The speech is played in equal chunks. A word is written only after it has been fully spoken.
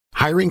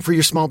Hiring for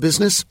your small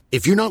business?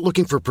 If you're not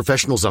looking for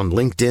professionals on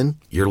LinkedIn,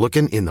 you're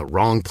looking in the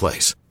wrong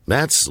place.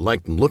 That's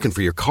like looking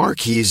for your car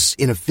keys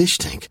in a fish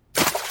tank.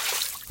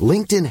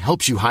 LinkedIn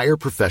helps you hire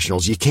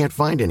professionals you can't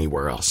find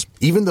anywhere else,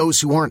 even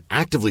those who aren't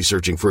actively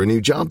searching for a new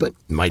job but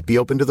might be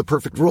open to the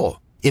perfect role.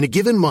 In a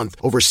given month,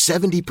 over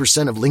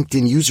 70% of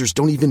LinkedIn users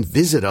don't even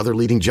visit other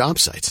leading job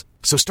sites.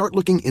 So start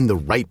looking in the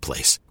right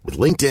place. With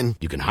LinkedIn,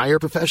 you can hire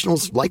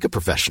professionals like a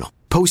professional.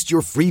 Post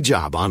your free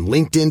job on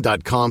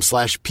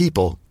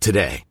linkedin.com/people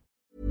today.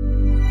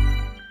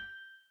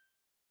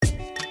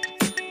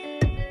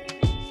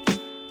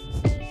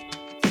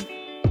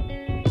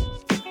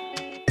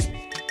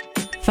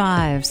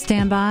 Five,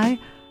 stand by.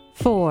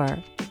 4,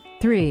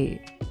 3,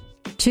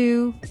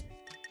 2.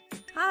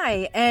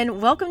 Hi,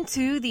 and welcome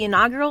to the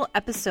inaugural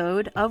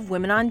episode of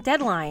Women on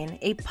Deadline,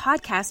 a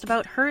podcast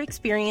about her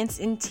experience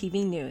in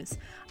TV news.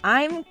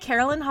 I'm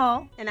Carolyn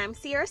Hall. And I'm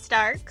Sierra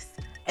Starks.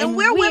 And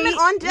we're Women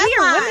on Deadline. We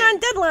are Women on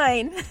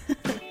Deadline.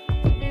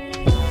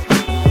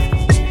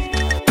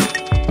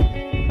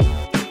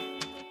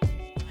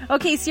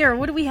 Okay, Sierra,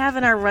 what do we have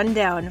in our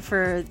rundown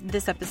for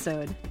this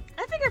episode?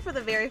 I figure for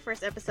the very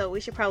first episode,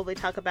 we should probably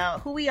talk about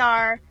who we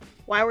are,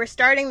 why we're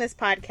starting this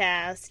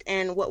podcast,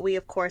 and what we,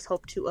 of course,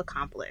 hope to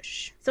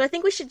accomplish. So I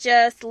think we should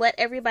just let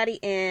everybody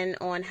in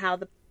on how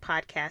the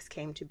podcast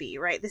came to be,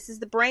 right? This is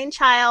the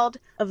brainchild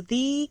of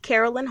the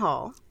Carolyn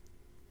Hall.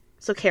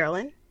 So,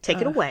 Carolyn, take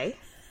it away.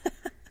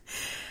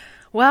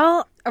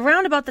 Well,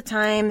 around about the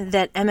time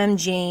that MM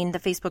Jane, the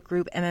Facebook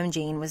group MM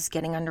Jane, was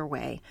getting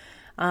underway,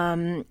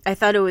 I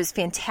thought it was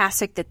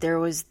fantastic that there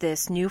was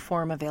this new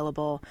forum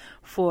available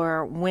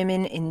for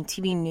women in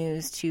TV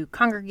news to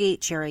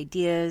congregate, share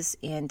ideas,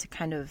 and to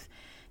kind of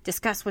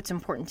discuss what's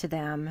important to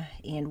them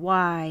and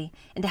why,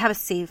 and to have a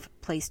safe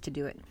place to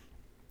do it.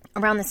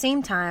 Around the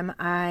same time,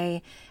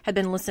 I had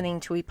been listening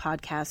to a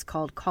podcast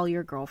called Call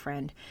Your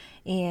Girlfriend,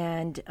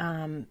 and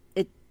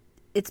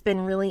it's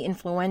been really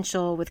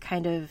influential with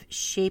kind of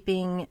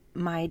shaping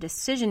my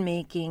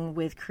decision-making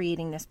with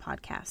creating this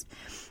podcast.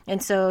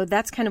 And so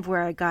that's kind of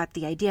where I got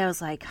the idea. I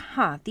was like,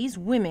 these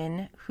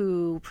women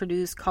who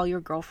produce Call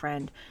Your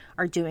Girlfriend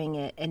are doing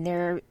it, and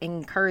they're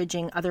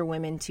encouraging other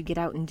women to get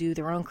out and do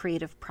their own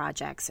creative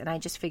projects. And I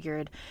just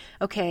figured,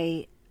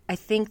 okay, I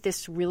think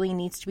this really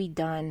needs to be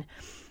done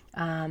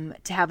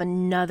to have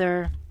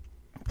another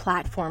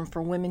platform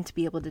for women to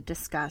be able to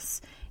discuss,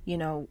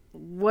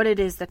 what it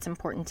is that's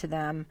important to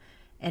them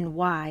and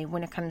why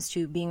when it comes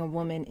to being a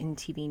woman in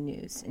TV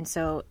news. And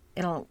so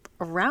in a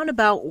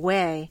roundabout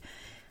way,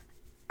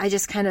 I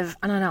just kind of,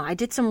 I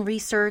did some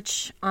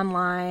research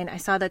online. I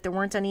saw that there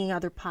weren't any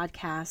other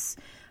podcasts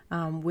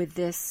with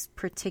this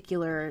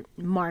particular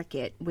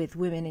market with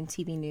women in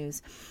TV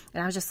news.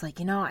 And I was just like,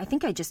 I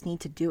think I just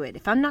need to do it.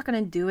 If I'm not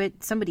going to do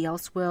it, somebody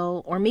else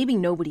will, or maybe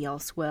nobody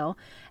else will.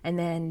 And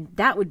then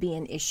that would be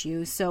an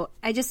issue. So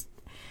I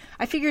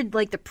figured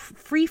like the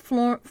free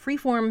form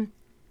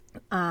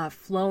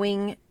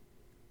flowing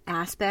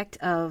aspect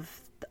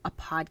of a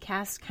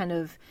podcast kind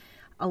of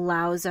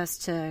allows us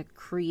to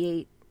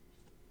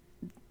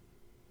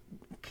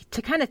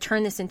kind of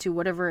turn this into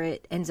whatever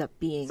it ends up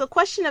being. So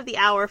question of the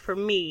hour for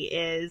me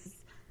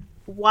is,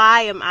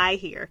 why am I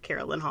here,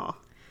 Carolyn Hall?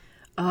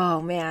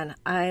 Oh, man,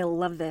 I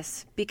love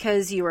this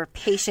because you are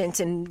patient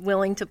and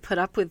willing to put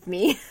up with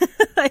me.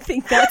 I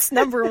think that's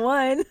number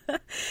one.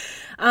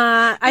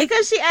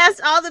 Because she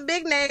asked all the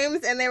big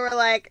names and they were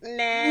like,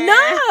 nah.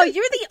 No,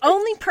 you're the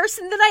only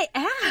person that I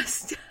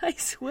asked. I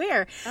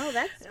swear. Oh,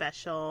 that's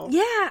special.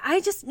 Yeah, I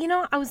just,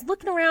 I was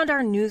looking around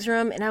our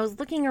newsroom and I was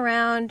looking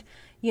around,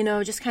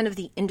 just kind of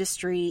the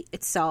industry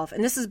itself.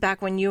 And this is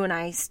back when you and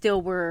I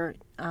still were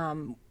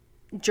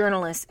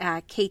journalists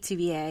at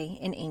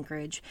KTVA in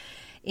Anchorage.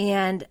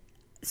 And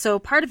so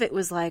part of it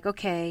was like,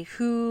 okay,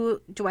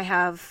 who do I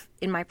have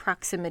in my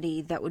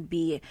proximity that would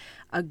be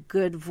a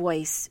good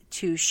voice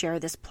to share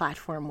this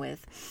platform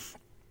with?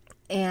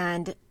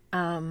 And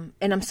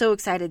I'm so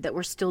excited that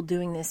we're still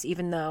doing this,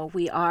 even though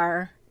we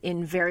are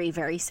in very,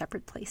 very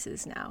separate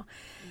places now.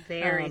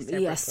 Very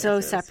separate. Yeah,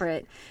 so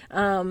separate.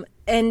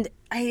 And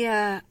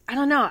I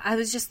don't know. I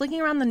was just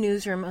looking around the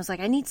newsroom. I was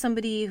like, I need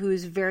somebody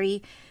who's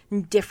very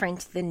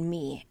different than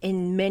me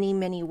in many,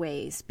 many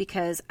ways,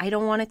 because I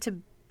don't want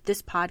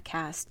this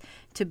podcast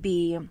to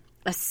be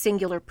a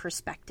singular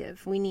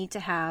perspective. We need to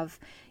have,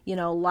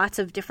 lots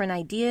of different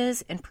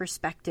ideas and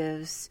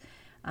perspectives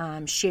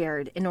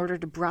shared in order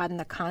to broaden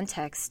the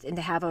context and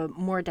to have a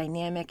more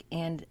dynamic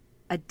and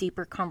a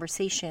deeper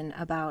conversation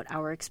about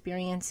our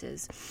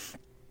experiences.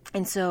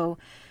 And so,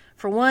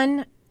 for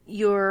one,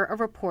 you're a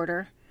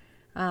reporter.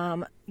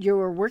 You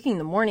were working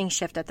the morning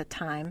shift at the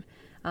time.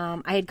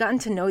 I had gotten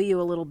to know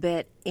you a little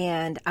bit,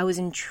 and I was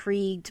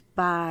intrigued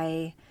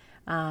by,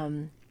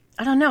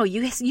 I don't know,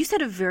 you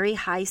set a very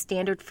high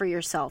standard for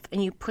yourself,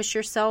 and you push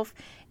yourself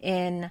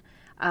in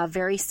a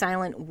very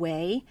silent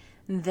way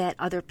that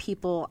other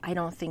people, I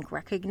don't think,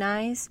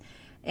 recognize.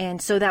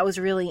 And so that was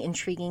really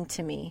intriguing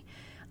to me.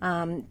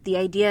 The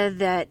idea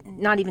that,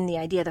 not even the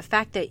idea, the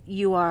fact that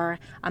you are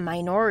a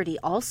minority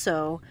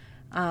also,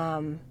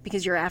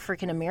 because you're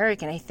African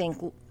American, I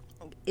think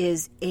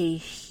is a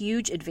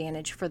huge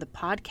advantage for the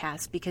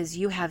podcast because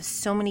you have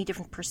so many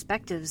different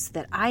perspectives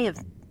that I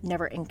have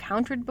never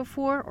encountered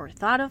before or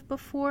thought of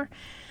before.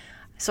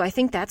 So I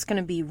think that's going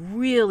to be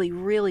really,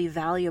 really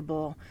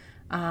valuable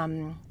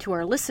to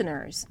our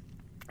listeners.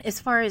 As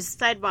far as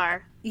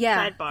sidebar.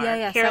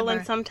 Yeah, Carolyn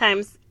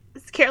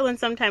sidebar.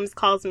 sometimes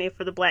calls me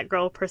for the black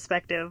girl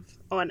perspective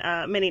on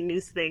many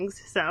news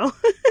things. So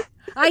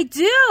I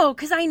do,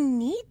 because I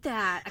need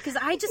that. Because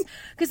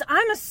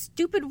I'm a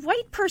stupid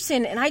white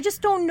person, and I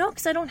just don't know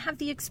because I don't have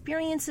the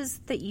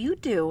experiences that you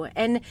do,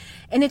 and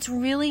it's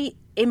really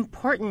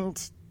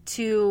important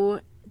to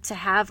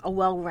have a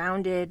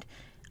well-rounded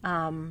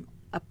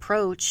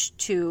approach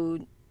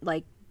to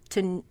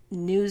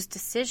news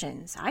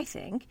decisions, I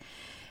think.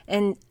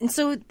 And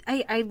so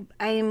I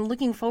am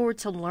looking forward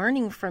to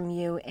learning from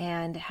you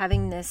and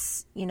having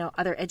this,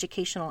 other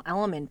educational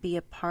element be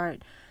a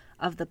part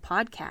of the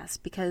podcast,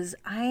 because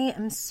I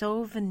am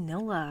so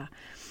vanilla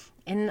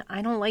and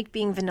I don't like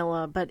being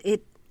vanilla, but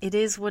it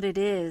is what it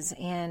is.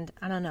 And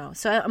I don't know.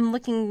 So I'm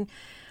looking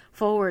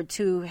forward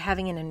to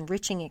having an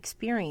enriching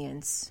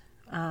experience.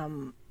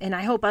 And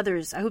I hope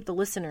the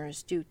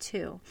listeners do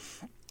too.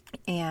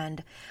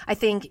 And I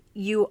think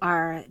you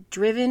are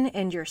driven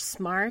and you're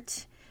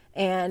smart.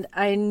 And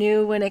I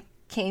knew when it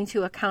came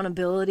to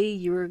accountability,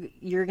 you're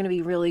going to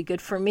be really good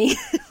for me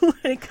when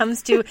it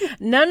comes to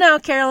no,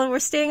 Carolyn, we're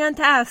staying on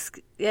task,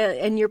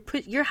 and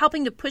you're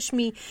helping to push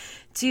me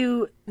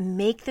to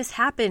make this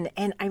happen.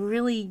 And I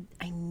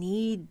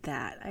need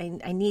that.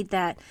 I need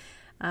that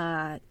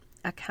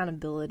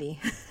accountability.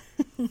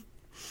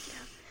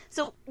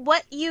 So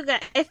what you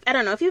got?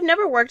 If you've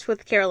never worked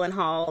with Carolyn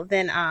Hall,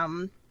 then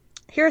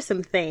here are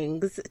some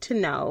things to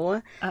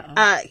know.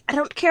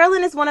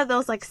 Carolyn is one of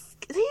those,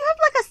 you have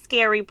a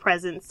scary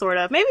presence, sort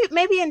of.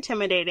 Maybe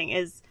intimidating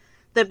is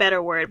the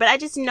better word. But I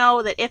just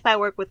know that if I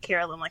work with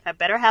Carolyn, I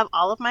better have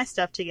all of my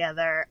stuff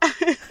together.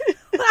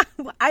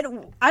 I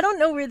don't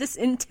know where this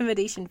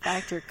intimidation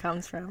factor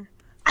comes from.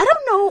 I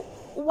don't know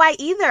why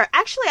either.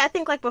 Actually, I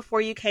think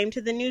before you came to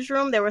the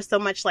newsroom, there was so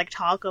much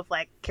talk of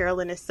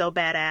Carolyn is so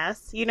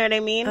badass. You know what I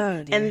mean?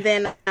 Oh,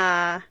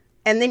 dear.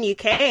 And then you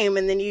came,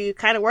 and then you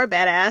kind of were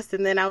badass,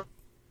 and then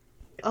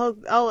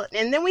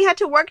and then we had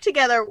to work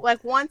together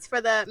once for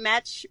the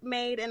Match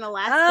Made in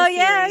Alaska. Oh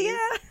series.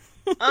 yeah.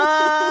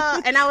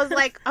 And I was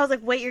like,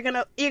 wait, you're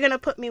gonna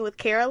put me with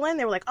Carolyn?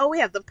 They were like, oh, we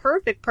have the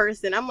perfect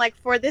person. I'm like,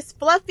 for this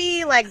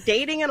fluffy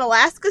dating in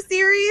Alaska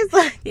series?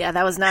 Yeah,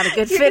 that was not a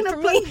good fit for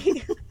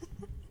me.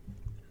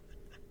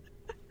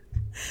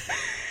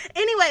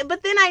 Anyway,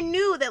 but then I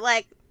knew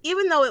that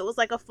even though it was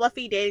a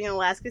fluffy dating in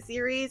Alaska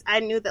series,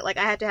 I knew that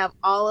I had to have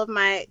all of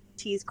my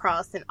T's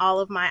crossed and all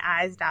of my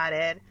I's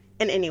dotted.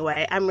 And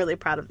anyway, I'm really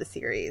proud of the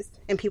series,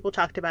 and people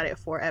talked about it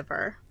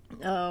forever.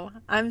 Oh,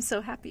 I'm so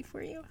happy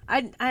for you.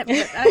 But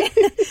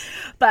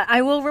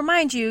I will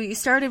remind you, you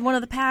started one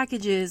of the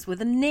packages with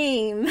a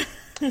name.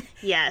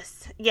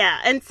 Yes. Yeah.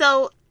 And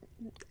so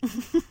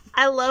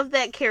I love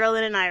that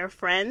Carolyn and I are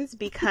friends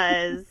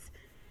because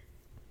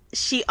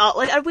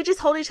we just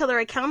hold each other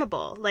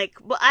accountable.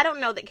 I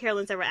don't know that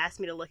Carolyn's ever asked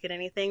me to look at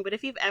anything, but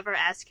if you've ever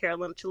asked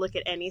Carolyn to look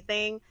at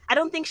anything, I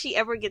don't think she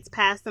ever gets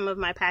past some of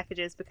my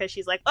packages because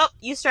she's like, oh,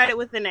 you started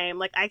with the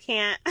name. I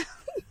can't,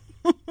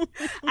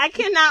 I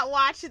cannot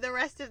watch the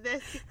rest of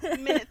this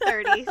minute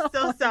 30.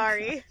 So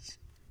sorry.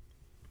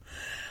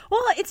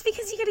 Well, it's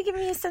because you got to give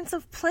me a sense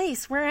of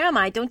place. Where am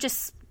I? Don't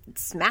just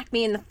smack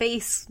me in the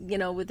face,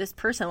 with this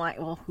person.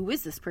 Well, who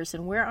is this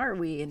person? Where are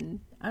we? And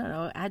I don't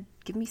know,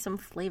 give me some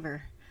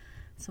flavor.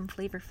 Some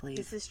flavor, please.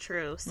 This is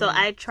true. So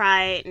I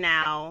try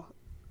now,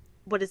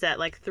 what is that,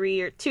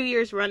 2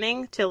 years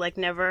running to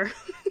never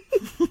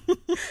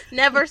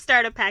never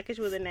start a package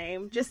with a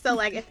name. Just so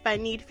if I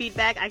need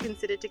feedback, I can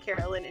send it to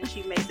Carolyn and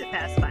she makes it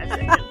past 5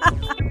 seconds.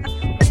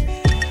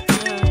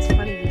 It's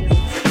funny because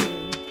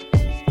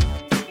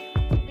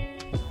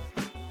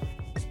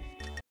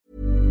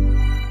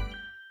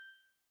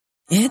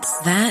It's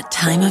that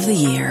time of the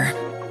year.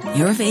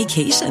 Your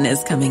vacation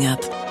is coming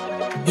up.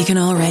 You can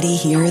already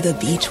hear the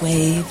beach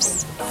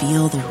waves,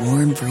 feel the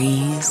warm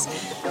breeze,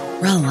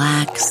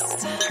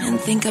 relax, and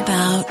think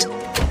about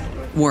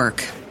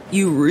work.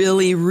 You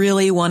really,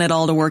 really want it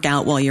all to work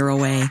out while you're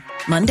away.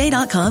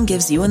 Monday.com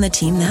gives you and the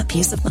team that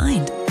peace of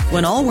mind.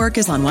 When all work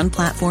is on one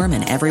platform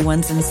and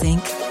everyone's in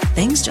sync,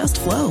 things just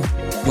flow.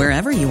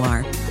 Wherever you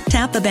are,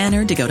 tap the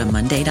banner to go to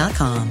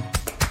Monday.com.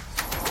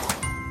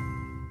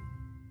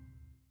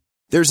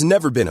 There's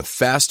never been a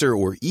faster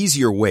or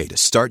easier way to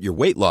start your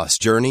weight loss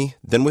journey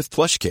than with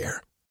PlushCare.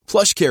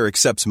 PlushCare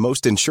accepts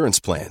most insurance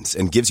plans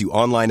and gives you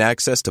online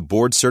access to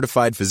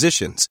board-certified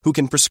physicians who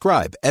can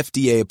prescribe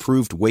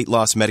FDA-approved weight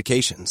loss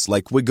medications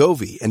like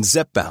Wegovy and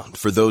Zepbound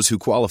for those who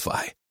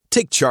qualify.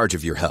 Take charge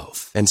of your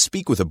health and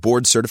speak with a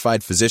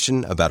board-certified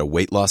physician about a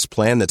weight loss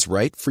plan that's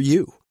right for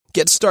you.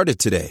 Get started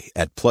today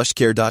at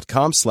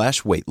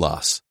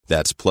plushcare.com/weight-loss.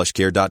 That's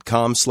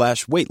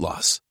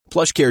plushcare.com/weight-loss.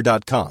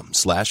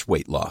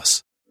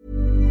 plushcare.com/weight-loss.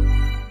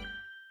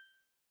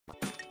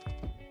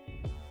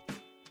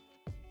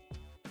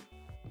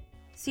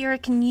 Sierra,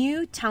 can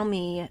you tell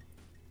me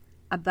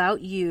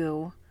about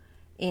you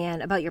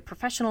and about your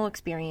professional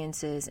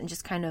experiences and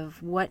just kind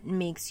of what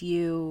makes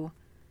you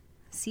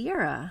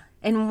Sierra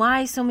and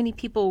why so many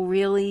people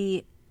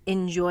really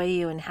enjoy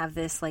you and have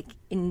this like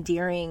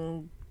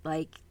endearing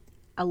like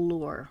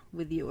allure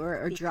with you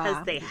or draw?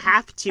 Because they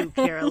have to,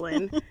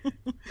 Carolyn.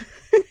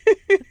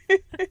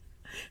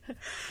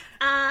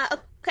 Okay,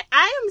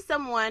 I am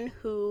someone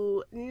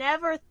who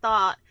never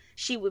thought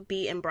she would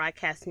be in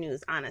broadcast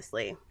news,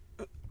 honestly.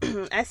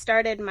 I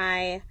started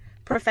my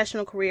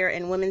professional career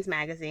in women's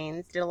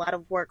magazines, did a lot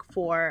of work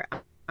for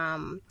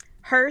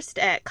Hearst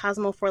at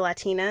Cosmo for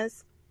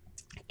Latinas,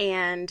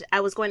 and I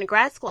was going to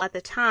grad school at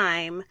the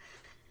time,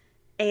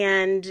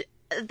 and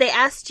they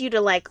asked you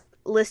to like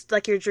list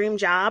like your dream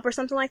job or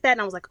something like that,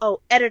 and I was like,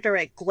 oh, editor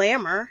at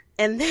Glamour,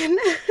 and then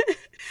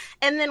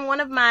and then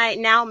one of my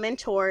now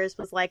mentors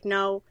was like,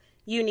 no,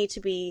 you need to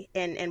be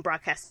in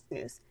broadcast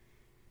news.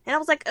 And I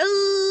was like,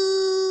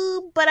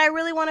 ooh, but I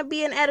really want to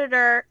be an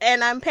editor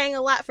and I'm paying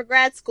a lot for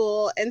grad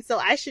school. And so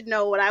I should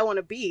know what I want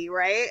to be,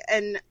 right?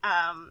 And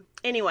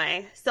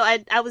anyway, so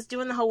I was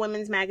doing the whole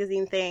women's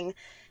magazine thing.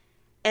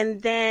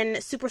 And then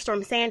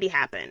Superstorm Sandy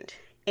happened.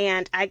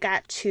 And I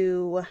got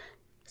to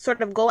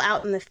sort of go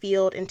out in the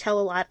field and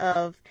tell a lot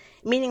of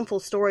meaningful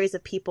stories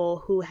of people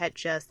who had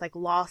just like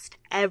lost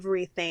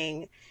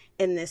everything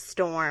in this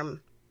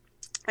storm.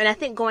 And I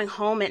think going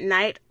home at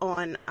night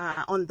on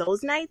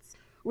those nights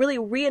really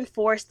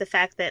reinforced the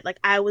fact that like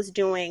I was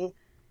doing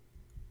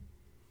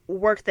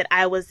work that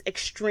I was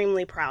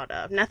extremely proud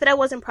of. Not that I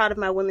wasn't proud of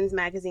my women's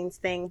magazines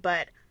thing,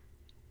 but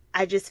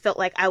I just felt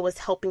like I was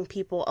helping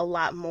people a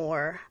lot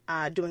more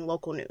doing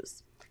local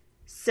news.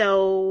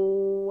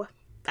 So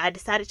I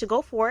decided to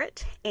go for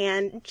it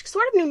and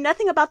sort of knew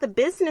nothing about the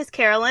business,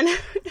 Carolyn.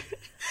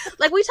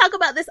 Like we talk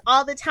about this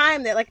all the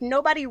time that like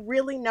nobody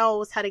really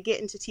knows how to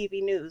get into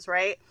TV news,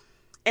 right?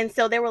 And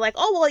so they were like,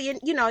 oh, well,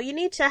 you know, you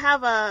need to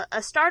have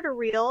a starter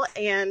reel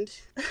and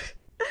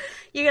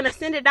you're going to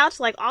send it out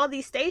to like all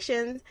these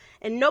stations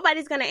and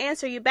nobody's going to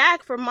answer you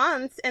back for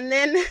months. And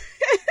then,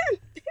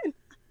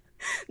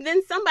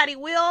 then somebody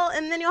will,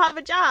 and then you'll have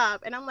a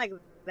job. And I'm like,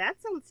 that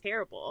sounds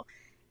terrible.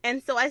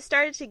 And so I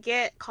started to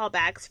get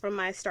callbacks from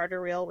my starter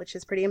reel, which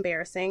is pretty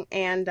embarrassing.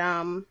 And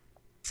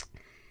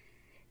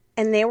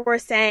they were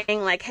saying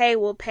like, hey,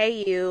 we'll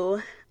pay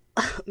you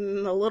a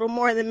little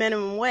more than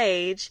minimum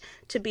wage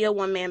to be a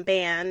one-man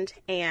band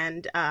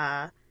and,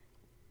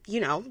 you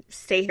know,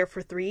 stay here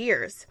for 3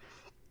 years.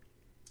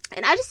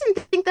 And I just didn't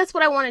think that's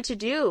what I wanted to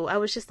do. I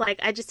was just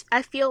like,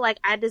 I feel like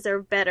I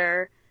deserve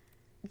better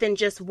than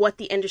just what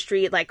the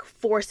industry like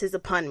forces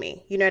upon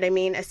me. You know what I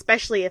mean?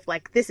 Especially if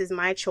like this is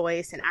my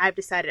choice and I've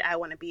decided I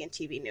want to be in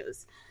TV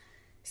news.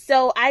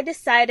 So I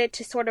decided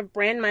to sort of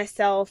brand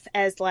myself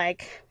as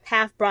like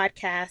half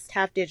broadcast,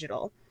 half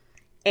digital.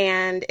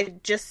 And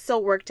it just so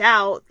worked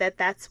out that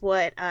that's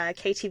what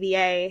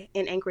KTVA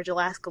in Anchorage,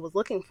 Alaska was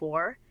looking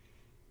for.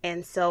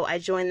 And so I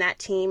joined that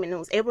team and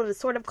was able to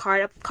sort of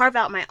carve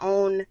out my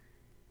own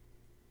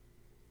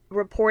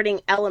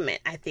reporting element,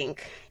 I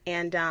think.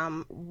 And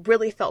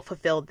really felt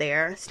fulfilled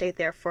there. Stayed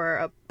there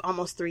for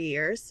almost 3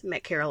 years.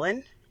 Met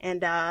Carolyn.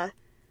 And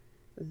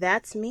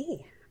that's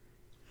me.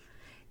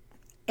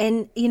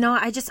 And, you know,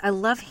 I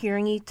love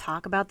hearing you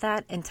talk about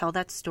that and tell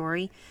that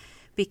story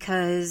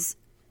because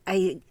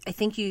I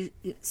think you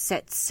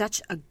set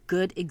such a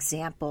good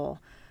example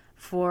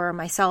for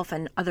myself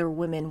and other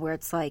women where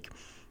it's like,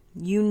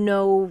 you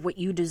know what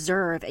you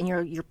deserve and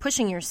you're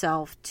pushing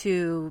yourself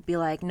to be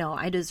like, no,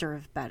 I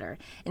deserve better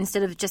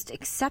instead of just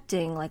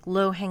accepting like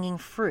low-hanging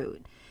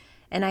fruit.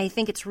 And I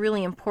think it's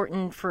really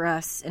important for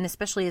us, and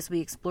especially as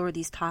we explore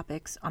these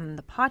topics on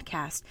the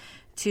podcast,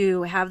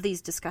 to have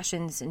these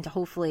discussions and to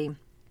hopefully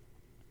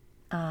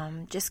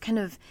just kind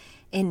of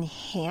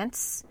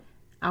enhance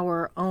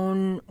our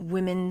own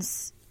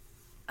women's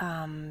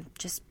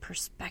just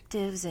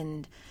perspectives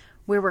and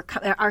where we're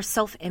our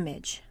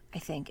self-image, I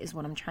think, is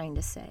what I'm trying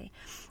to say.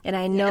 And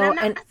I know, and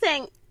I'm not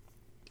saying.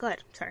 Go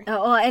ahead. Sorry.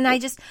 Oh, and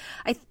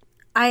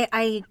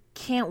I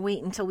can't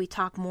wait until we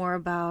talk more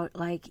about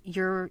like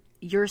your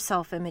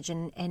self-image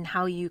and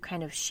how you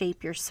kind of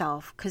shape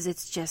yourself, because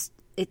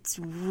it's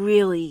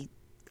really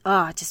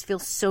it just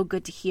feels so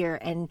good to hear,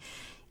 and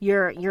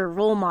you're a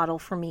role model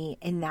for me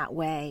in that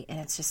way,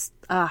 and it's just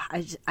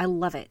I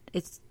love it.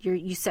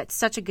 You set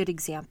such a good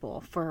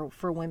example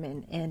for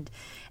women, and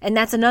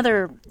that's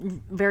another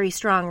very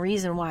strong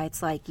reason why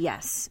it's like,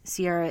 yes,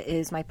 Sierra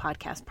is my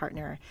podcast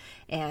partner,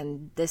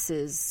 and this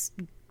is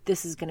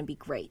going to be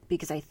great,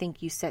 because I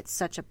think you set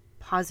such a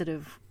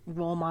positive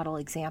role model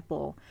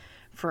example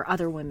for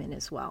other women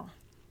as well.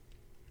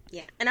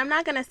 Yeah, and I'm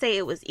not going to say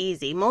it was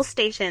easy. Most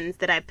stations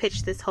that I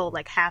pitched this whole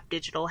like half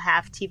digital,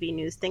 half TV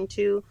news thing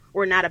to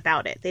were not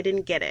about it. They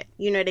didn't get it.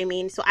 You know what I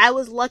mean? So I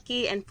was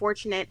lucky and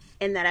fortunate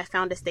in that I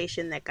found a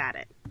station that got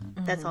it.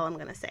 Mm-hmm. That's all I'm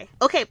going to say.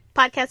 Okay,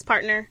 podcast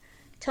partner,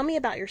 tell me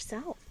about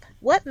yourself.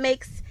 What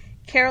makes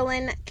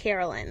Carolyn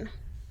Carolyn?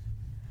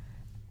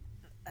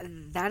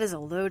 That is a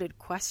loaded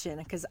question,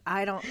 because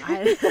I don't know.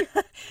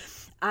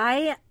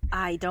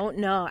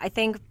 I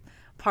think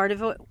part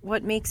of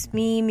what makes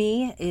me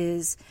me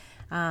is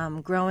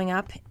growing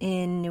up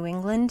in New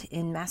England,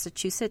 in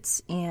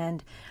Massachusetts,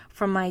 and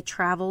from my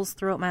travels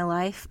throughout my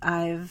life,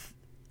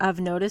 I've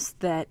noticed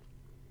that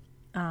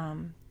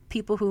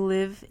people who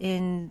live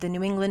in the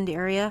New England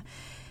area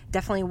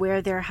definitely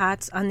wear their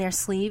hats on their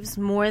sleeves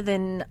more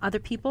than other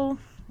people,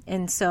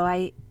 and so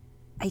I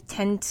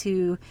tend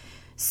to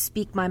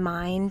speak my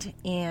mind,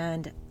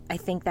 and I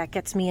think that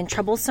gets me in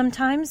trouble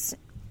sometimes,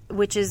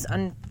 which is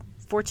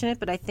unfortunate,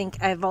 but I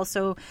think I've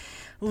also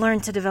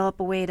learned to develop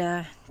a way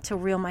to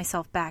reel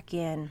myself back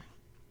in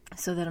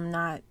so that I'm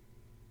not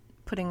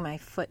putting my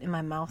foot in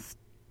my mouth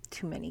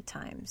too many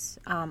times.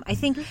 I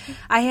think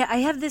I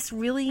have this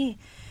really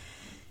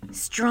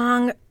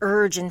strong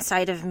urge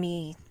inside of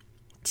me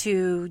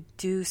to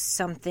do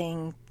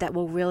something that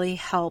will really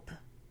help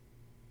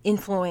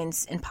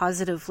influence and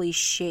positively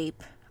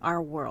shape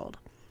our world.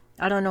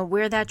 I don't know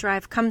where that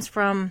drive comes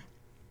from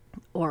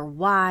or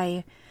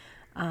why,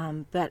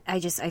 but I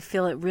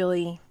feel it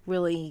really,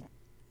 really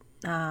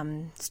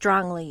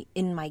strongly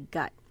in my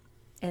gut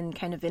and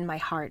kind of in my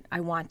heart. I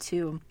want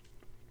to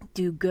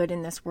do good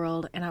in this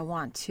world, and I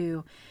want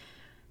to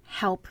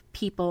help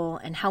people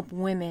and help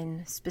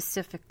women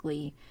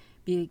specifically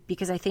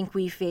because I think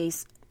we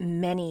face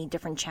many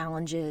different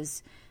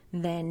challenges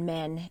than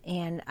men,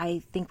 and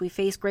I think we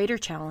face greater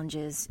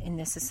challenges in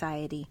this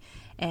society,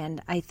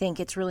 and I think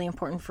it's really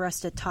important for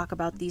us to talk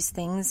about these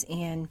things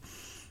and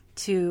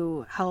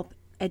to help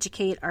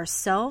educate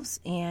ourselves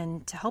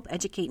and to help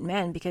educate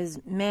men, because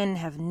men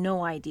have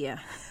no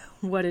idea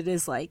what it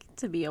is like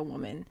to be a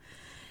woman.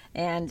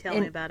 And tell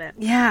me about it.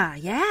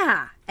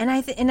 Yeah. And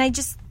I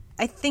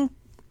think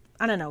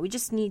I don't know, we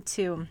just need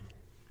to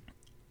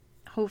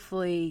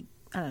hopefully,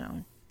 I don't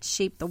know,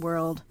 shape the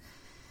world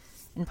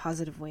in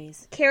positive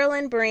ways.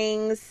 Carolyn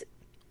brings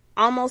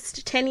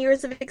almost 10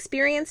 years of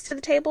experience to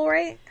the table,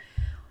 right?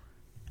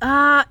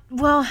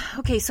 Well,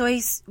 okay, so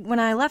when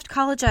I left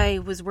college, I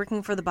was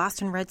working for the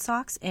Boston Red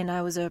Sox, and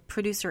I was a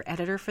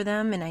producer-editor for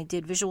them, and I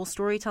did visual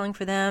storytelling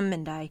for them,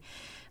 and I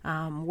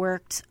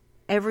worked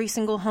every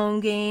single home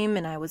game,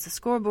 and I was a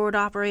scoreboard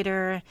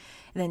operator,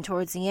 and then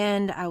towards the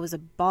end, I was a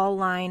foul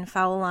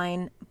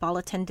line, ball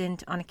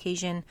attendant on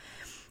occasion.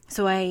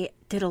 So I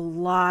did a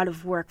lot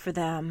of work for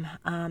them,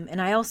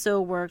 and I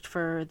also worked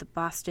for the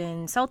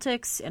Boston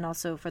Celtics and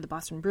also for the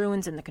Boston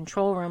Bruins in the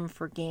control room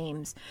for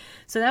games.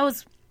 So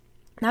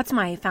that's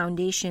my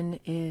foundation,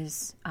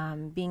 is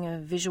being a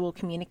visual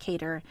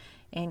communicator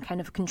and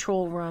kind of a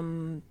control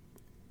room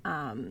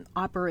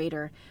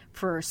operator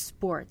for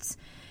sports.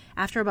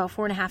 After about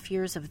 4.5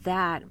 years of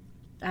that,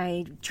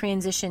 I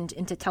transitioned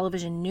into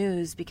television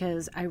news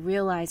because I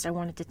realized I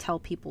wanted to tell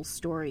people's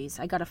stories.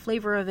 I got a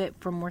flavor of it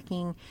from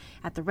working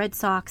at the Red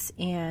Sox,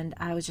 and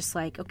I was just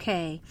like,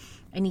 okay,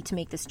 I need to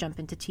make this jump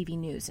into TV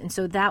news. And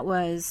so that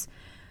was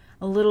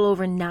a little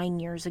over 9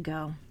 years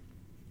ago.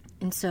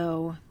 And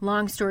so,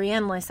 long story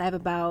endless, I have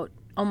about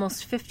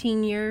almost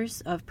 15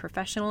 years of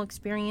professional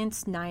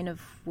experience, 9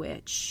 of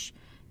which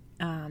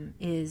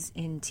is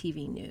in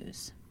TV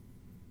news.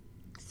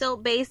 So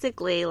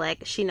basically,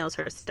 like, she knows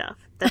her stuff.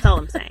 That's all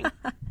I'm saying.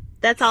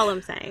 That's all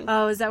I'm saying.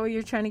 Oh, is that what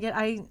you're trying to get?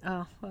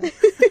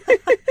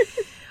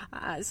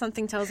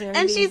 Something tells me.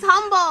 And she's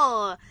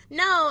humble.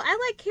 No,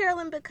 I like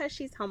Carolyn because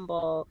she's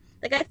humble.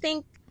 Like, I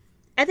think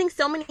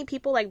so many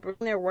people like bring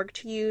their work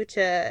to you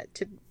to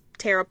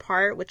tear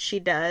apart, which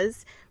she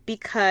does,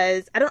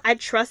 because I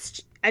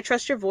trust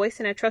your voice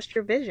and I trust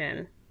your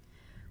vision.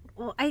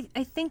 Well,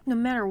 I think no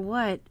matter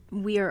what,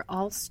 we are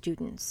all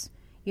students.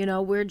 You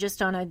know, we're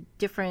just on a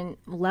different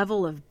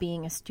level of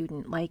being a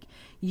student. Like,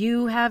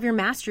 you have your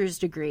master's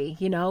degree,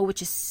 you know,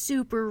 which is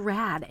super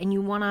rad, and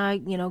you want to,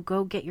 you know,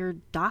 go get your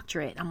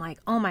doctorate. I'm like,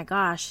 oh my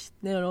gosh,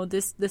 you know,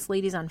 this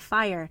lady's on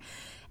fire.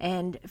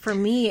 And for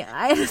me,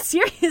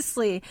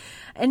 seriously,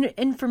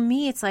 and for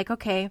me, it's like,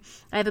 okay,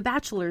 I have a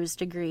bachelor's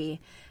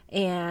degree,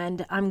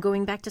 and I'm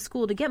going back to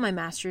school to get my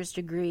master's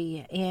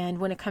degree. And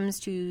when it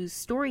comes to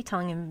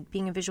storytelling and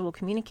being a visual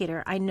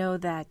communicator, I know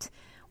that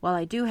while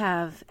I do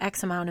have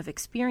X amount of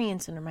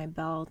experience under my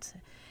belt,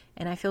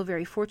 and I feel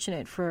very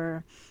fortunate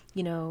for,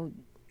 you know,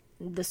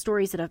 the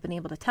stories that I've been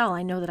able to tell,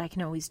 I know that I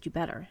can always do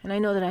better, and I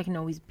know that I can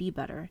always be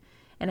better.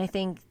 And I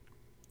think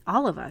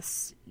all of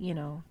us, you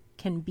know,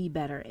 can be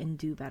better and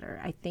do better.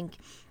 I think,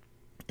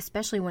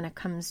 especially when it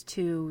comes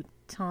to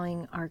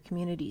telling our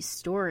community's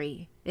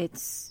story, we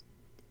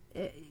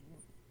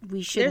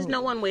should. There's no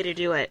one way to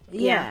do it.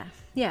 Yeah.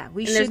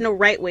 There's no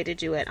right way to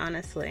do it,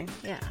 honestly.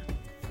 Yeah.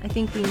 I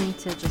think we need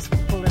to just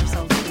hold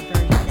ourselves to a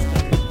very high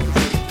standard.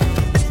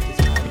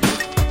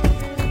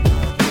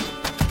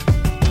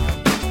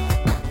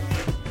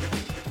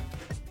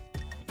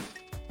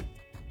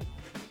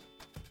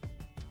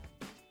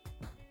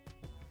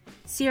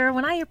 Sierra,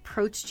 when I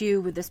approached you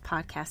with this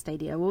podcast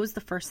idea, what was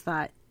the first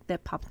thought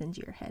that popped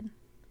into your head?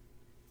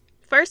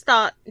 First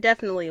thought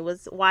definitely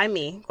was, why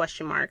me? ?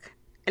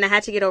 And I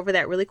had to get over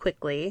that really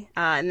quickly.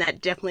 And that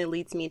definitely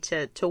leads me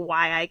to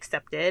why I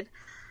accepted.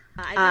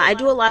 I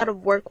do a lot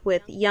of work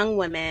with young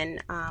women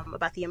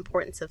about the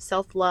importance of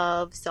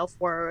self-love,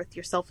 self-worth,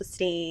 your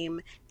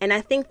self-esteem. And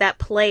I think that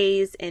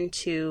plays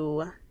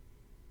into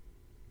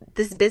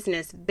this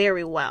business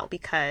very well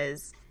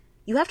because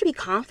you have to be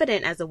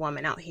confident as a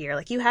woman out here.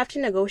 Like, you have to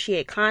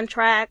negotiate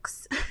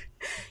contracts.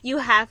 You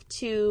have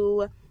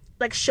to,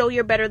 like, show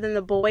you're better than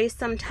the boys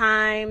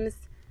sometimes.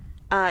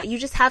 You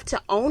just have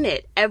to own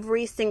it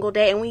every single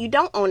day. And when you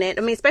don't own it,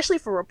 I mean, especially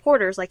for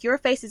reporters, like, your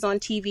face is on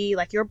TV,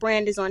 like, your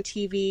brand is on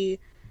TV,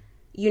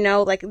 you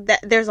know, like,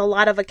 there's a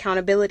lot of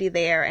accountability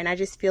there. And I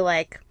just feel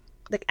like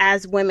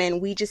as women,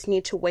 we just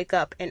need to wake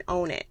up and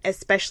own it,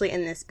 especially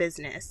in this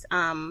business.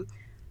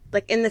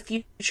 Like, in the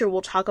future,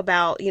 we'll talk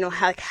about, you know,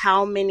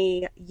 how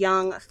many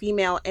young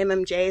female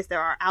MMJs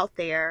there are out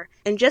there.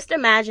 And just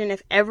imagine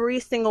if every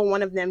single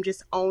one of them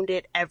just owned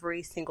it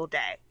every single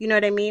day. You know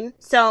what I mean?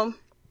 So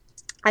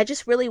I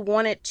just really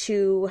wanted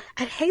to,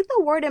 I hate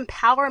the word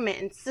empowerment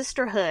and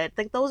sisterhood.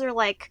 Like, those are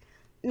like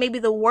maybe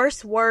the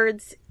worst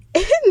words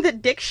in the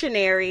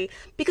dictionary,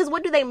 because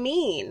what do they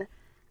mean?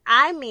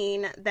 I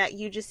mean that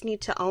you just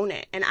need to own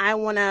it. And I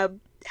want to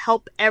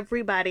help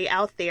everybody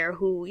out there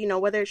who, you know,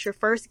 whether it's your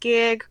first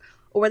gig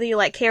or whether you're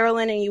like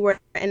Carolyn and you were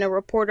in a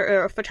reporter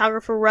or a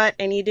photographer rut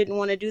and you didn't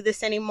want to do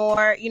this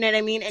anymore, you know what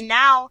I mean? And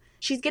now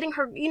she's getting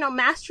her, you know,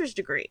 master's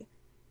degree.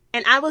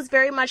 And I was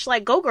very much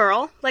like, go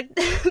girl, like,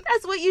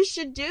 that's what you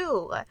should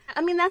do.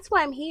 I mean, that's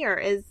why I'm here,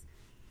 is,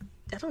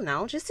 I don't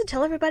know, just to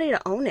tell everybody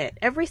to own it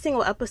every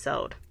single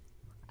episode.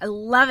 I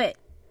love it.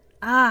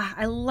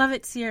 I love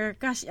it, Sierra.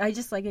 Gosh, I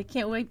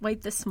can't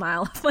wipe the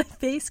smile off my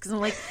face because I'm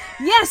like,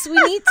 yes, we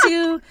need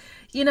to,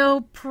 you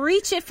know,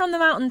 preach it from the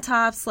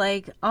mountaintops,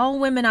 like, all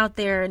women out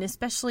there, and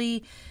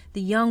especially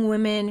the young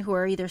women who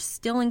are either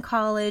still in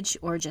college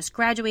or just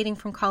graduating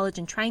from college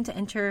and trying to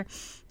enter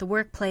the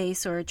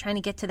workplace or trying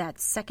to get to that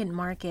second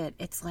market.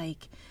 It's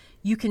like,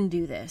 you can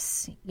do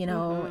this, you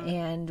know,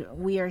 and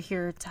we are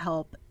here to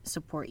help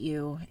support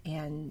you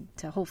and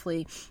to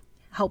hopefully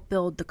help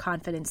build the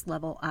confidence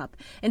level up.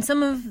 And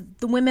some of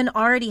the women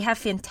already have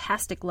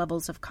fantastic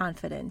levels of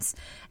confidence.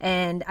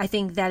 And I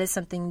think that is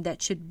something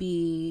that should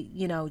be,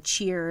 you know,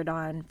 cheered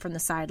on from the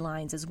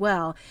sidelines as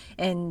well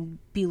and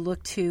be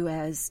looked to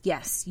as,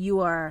 yes, you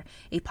are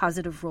a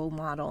positive role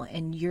model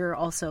and you're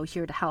also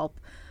here to help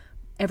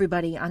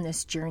everybody on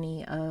this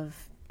journey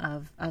of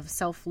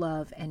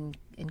self-love and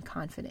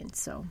confidence.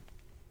 So,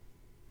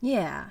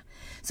 yeah.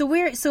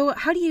 So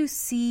how do you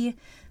see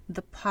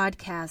the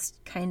podcast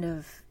kind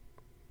of,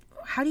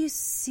 how do you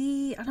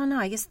see, I don't know,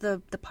 I guess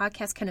the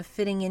podcast kind of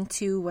fitting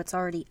into what's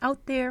already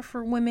out there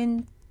for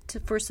women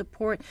for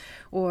support?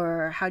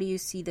 Or how do you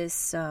see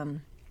this, I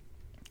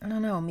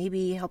don't know,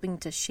 maybe helping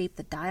to shape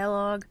the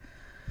dialogue?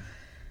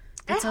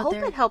 I hope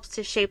it helps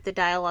to shape the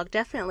dialogue,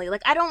 definitely.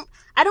 Like, I don't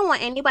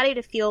want anybody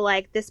to feel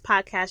like this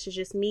podcast is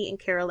just me and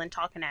Carolyn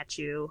talking at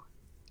you.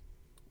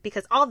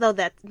 Because although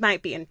that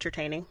might be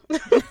entertaining,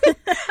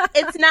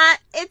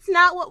 it's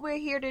not what we're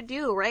here to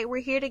do, right?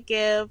 We're here to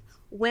give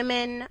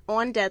women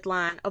on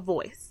Deadline a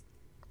voice.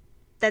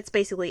 That's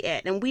basically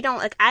it. And we don't,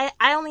 like, I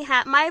only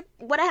have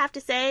what I have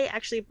to say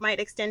actually might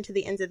extend to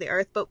the ends of the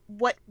earth, but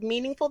what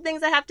meaningful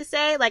things I have to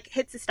say, like,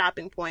 hits a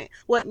stopping point.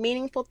 What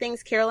meaningful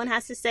things Carolyn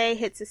has to say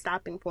hits a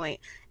stopping point.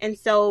 And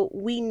so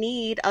we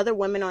need other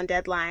women on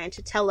Deadline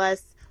to tell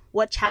us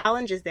what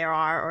challenges there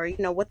are, or, you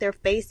know, what they're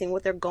facing,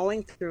 what they're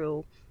going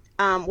through,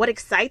 what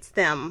excites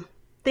them,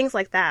 things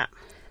like that.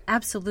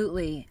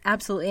 Absolutely.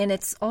 Absolutely. And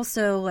it's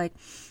also like,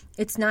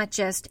 it's not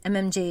just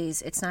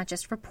MMJs. It's not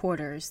just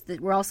reporters.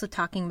 We're also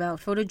talking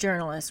about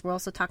photojournalists. We're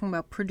also talking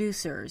about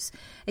producers,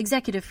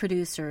 executive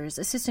producers,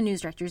 assistant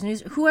news directors,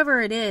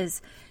 whoever it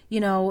is, you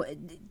know,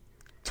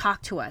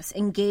 talk to us,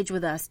 engage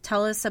with us,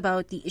 tell us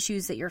about the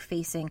issues that you're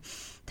facing,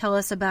 tell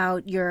us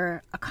about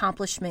your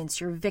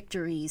accomplishments, your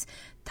victories,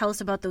 tell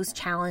us about those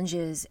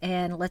challenges,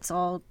 and let's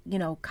all, you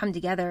know, come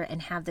together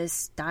and have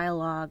this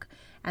dialogue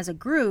as a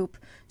group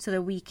so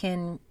that we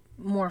can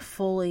more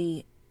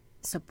fully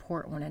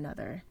support one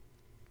another.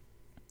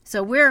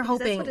 So we're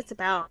hoping that's what it's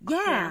about.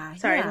 Yeah.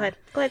 Sorry, yeah.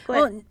 Go ahead.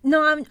 Well,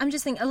 no, I'm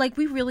just thinking, like,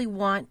 we really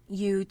want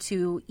you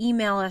to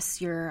email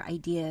us your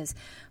ideas.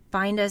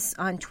 Find us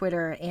on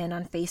Twitter and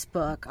on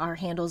Facebook. Our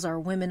handles are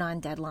Women on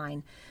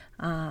Deadline.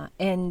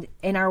 And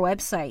our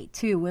website,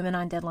 too,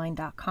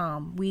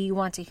 womenondeadline.com. We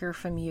want to hear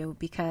from you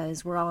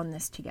because we're all in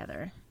this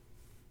together.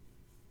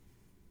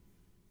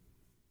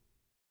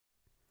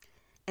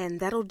 And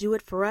that'll do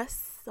it for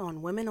us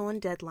on Women on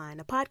Deadline,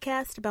 a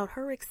podcast about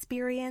her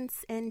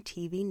experience in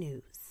TV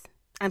news.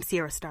 I'm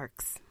Sierra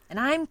Starks. And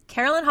I'm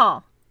Carolyn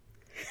Hall.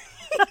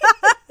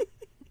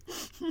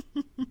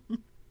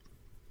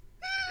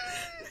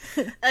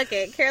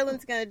 Okay,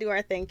 Carolyn's going to do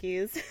our thank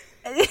yous.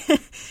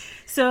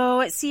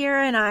 So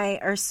Sierra and I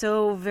are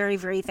so very,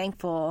 very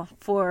thankful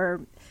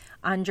for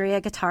Andrea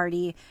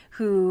Gattardi,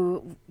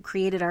 who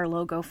created our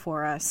logo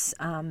for us,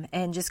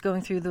 and just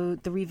going through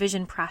the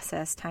revision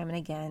process time and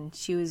again.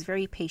 She was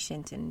very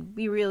patient, and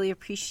we really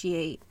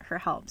appreciate her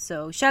help.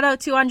 So shout out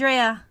to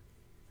Andrea.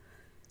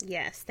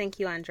 Yes, thank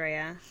you,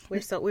 Andrea. We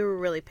were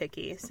really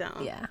picky. So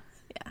yeah.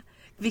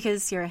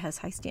 because Sierra has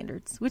high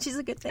standards, which is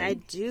a good thing. I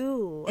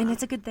do. And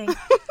it's a good thing.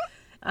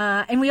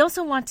 And we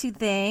also want to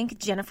thank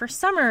Jennifer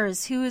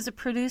Summers, who is a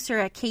producer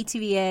at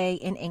KTVA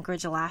in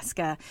Anchorage,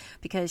 Alaska,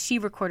 because she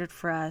recorded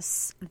for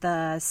us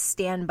the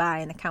standby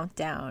and the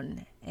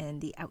countdown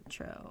and the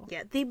outro.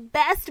 Yeah, the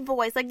best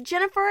voice. Like,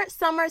 Jennifer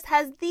Summers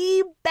has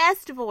the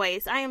best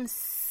voice. I am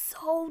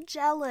so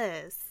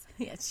jealous.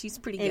 Yeah, she's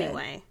pretty good.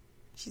 Anyway.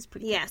 She's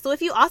pretty good. So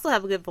if you also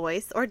have a good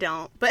voice, or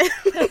don't, but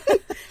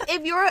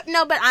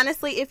but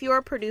honestly, if you're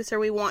a producer,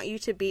 we want you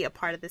to be a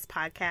part of this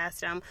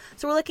podcast.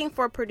 So we're looking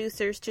for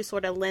producers to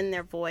sort of lend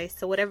their voice.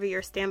 So whatever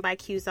your standby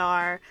cues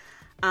are,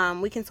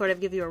 we can sort of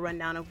give you a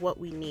rundown of what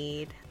we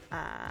need.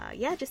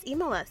 Just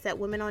email us at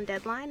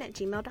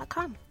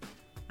womenondeadline@gmail.com.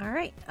 All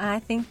right. I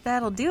think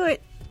that'll do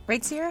it.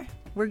 Right, Sierra?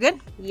 We're good?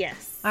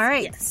 Yes. All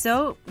right. Yes.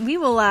 So we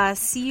will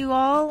see you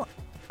all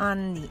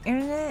on the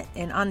internet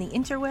and on the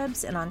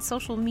interwebs and on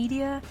social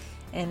media.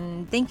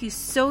 And thank you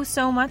so,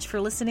 so much for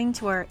listening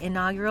to our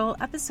inaugural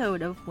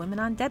episode of Women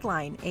on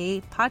Deadline,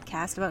 a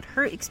podcast about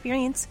her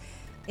experience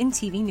in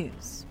TV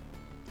news.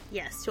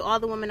 Yes, to all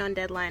the women on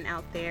Deadline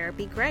out there,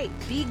 be great.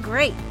 Be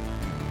great.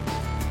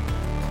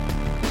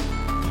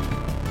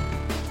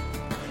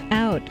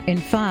 Out in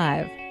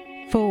 5,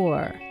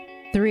 4,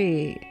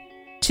 3,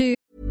 2.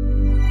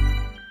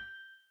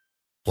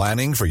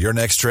 Planning for your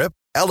next trip?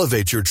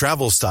 Elevate your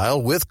travel style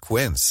with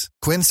Quince.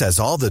 Quince has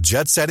all the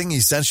jet-setting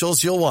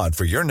essentials you'll want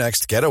for your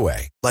next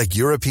getaway, like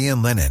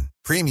European linen,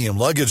 premium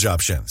luggage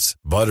options,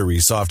 buttery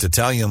soft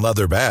Italian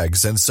leather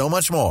bags, and so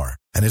much more.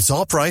 And it's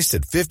all priced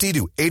at 50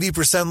 to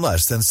 80%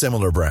 less than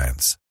similar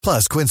brands.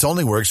 Plus, Quince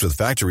only works with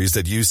factories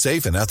that use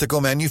safe and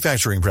ethical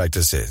manufacturing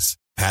practices.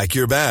 Pack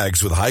your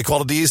bags with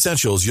high-quality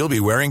essentials you'll be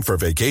wearing for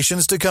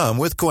vacations to come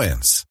with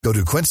Quince. Go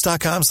to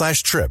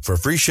quince.com/trip for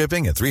free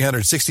shipping and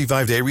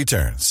 365-day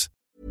returns.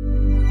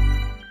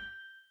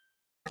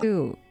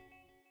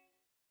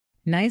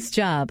 Nice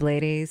job,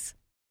 ladies.